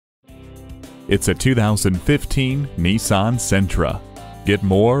It's a 2015 Nissan Sentra. Get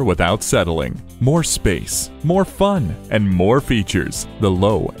more without settling. More space, more fun, and more features. The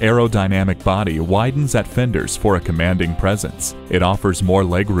low aerodynamic body widens at fenders for a commanding presence. It offers more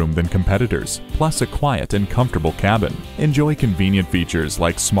legroom than competitors, plus a quiet and comfortable cabin. Enjoy convenient features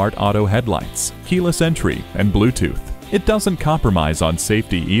like smart auto headlights, keyless entry, and Bluetooth. It doesn't compromise on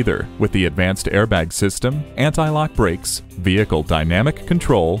safety either, with the advanced airbag system, anti-lock brakes, vehicle dynamic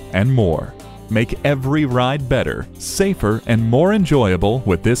control, and more. Make every ride better, safer, and more enjoyable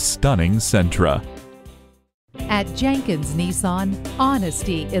with this stunning Sentra. At Jenkins Nissan,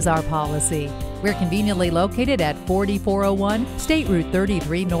 honesty is our policy. We're conveniently located at 4401 State Route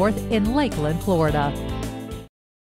 33 North in Lakeland, Florida.